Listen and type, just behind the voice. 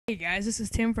Hey guys, this is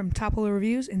Tim from Top Level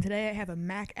Reviews, and today I have a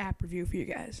Mac app review for you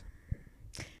guys.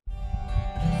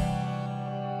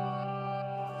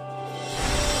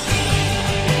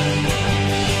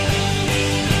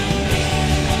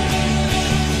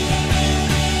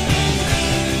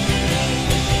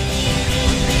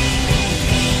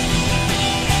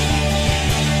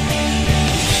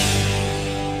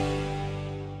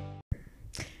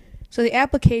 So the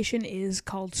application is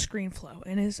called ScreenFlow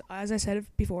and is, as I said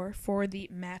before, for the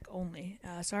Mac only.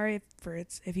 Sorry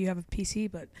if you have a PC,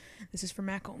 but this is for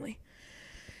Mac only.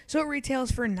 So it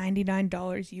retails for $99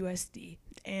 USD,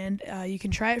 and you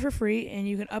can try it for free, and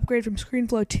you can upgrade from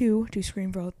ScreenFlow 2 to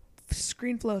ScreenFlow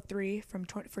 3 for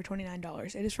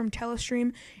 $29. It is from Telestream,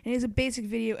 and it is a basic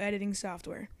video editing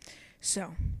software.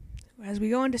 So as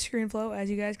we go into ScreenFlow, as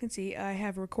you guys can see, I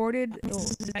have recorded.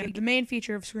 The main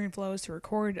feature of ScreenFlow is to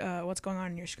record what's going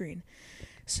on your screen.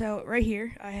 So right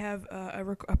here, I have a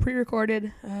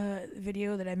pre-recorded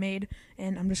video that I made,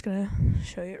 and I'm just gonna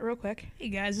show you it real quick. Hey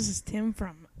guys, this is Tim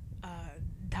from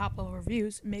Top Level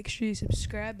Reviews. Make sure you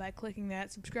subscribe by clicking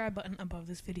that subscribe button above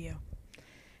this video.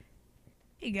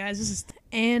 Hey guys,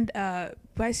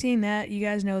 by seeing that, you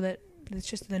guys know that it's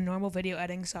just the normal video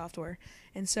editing software.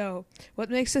 And so what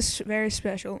makes this very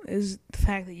special is the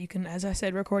fact that you can, as I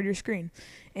said, record your screen.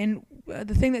 And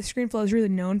the thing that ScreenFlow is really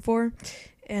known for,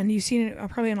 and you've seen it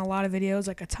probably in a lot of videos,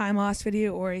 like a time loss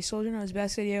video or a Soldier Knows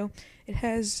Best video, it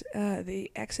has the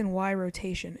X and Y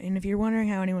rotation. And if you're wondering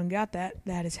how anyone got that,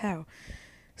 that is how.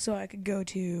 So I could go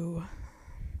to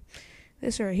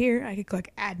this right here. I could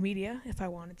click Add Media if I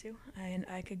wanted to. And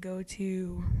I could go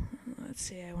to, let's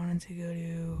say I wanted to go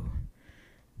to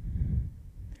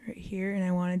right here, and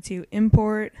I wanted to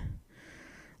import,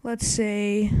 let's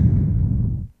say,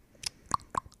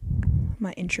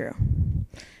 my intro.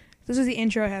 This is the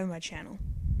intro I have on my channel.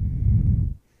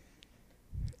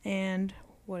 And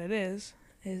what it is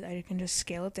I can just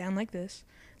scale it down like this,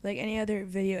 like any other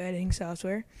video editing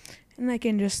software. And I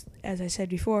can just, as I said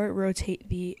before, rotate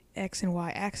the X and Y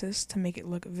axis to make it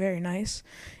look very nice.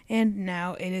 And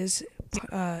now it is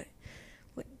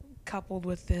coupled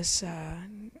with this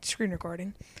screen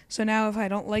recording. So now if I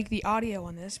don't like the audio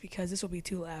on this, because this will be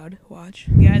too loud, watch.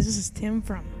 Guys, this is Tim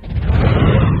from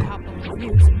Top Level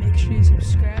Reviews. Make sure you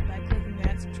subscribe by clicking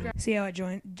that subscribe. See how it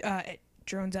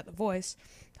drones out the voice.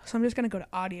 So I'm just going to go to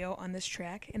audio on this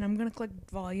track, and I'm going to click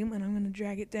volume, and I'm going to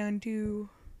drag it down to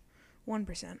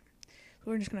 1%. So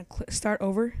we're just going to start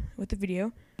over with the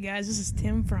video. Guys, this is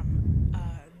Tim from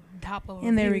Top Level Reviews.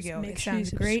 And there we go. It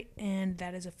sounds great, and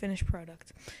that is a finished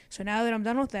product. So now that I'm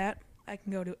done with that, I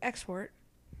can go to export.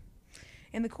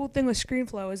 And the cool thing with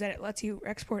ScreenFlow is that it lets you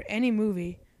export any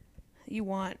movie you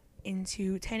want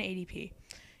into 1080p,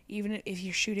 even if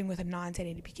you're shooting with a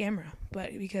non-1080p camera.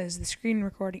 But because the screen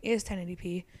recording is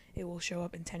 1080p, it will show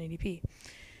up in 1080p.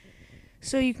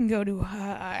 So you can go to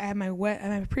I have my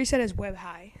preset as web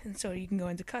high, and so you can go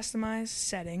into customize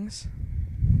settings,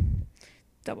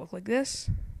 double click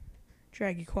this,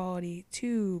 drag your quality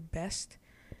to best,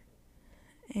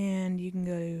 and you can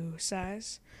go to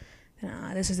size.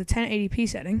 This is the 1080p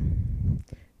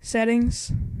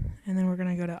settings, and then we're going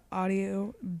to go to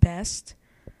audio best,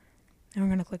 and we're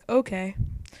going to click OK.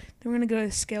 Then we're going to go to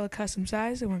scale a custom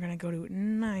size, and we're going to go to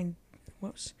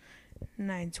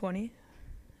 920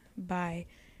 by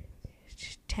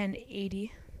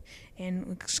 1080,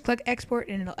 and click export,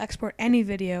 and it'll export any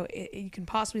video you can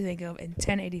possibly think of in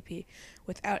 1080p.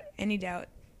 Without any doubt,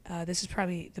 this is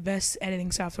probably the best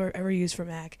editing software I've ever used for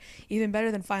Mac, even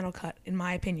better than Final Cut in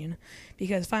my opinion,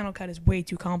 because Final Cut is way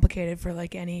too complicated for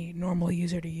like any normal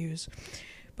user to use.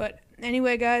 But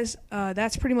anyway, guys,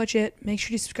 that's pretty much it. Make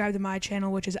sure to subscribe to my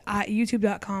channel, which is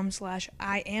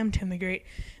youtube.com/iamtimthegreat.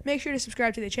 Make sure to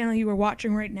subscribe to the channel you are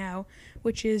watching right now,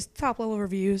 which is Top Level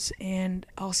Reviews. And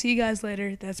I'll see you guys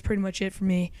later. That's pretty much it for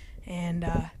me. And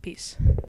peace.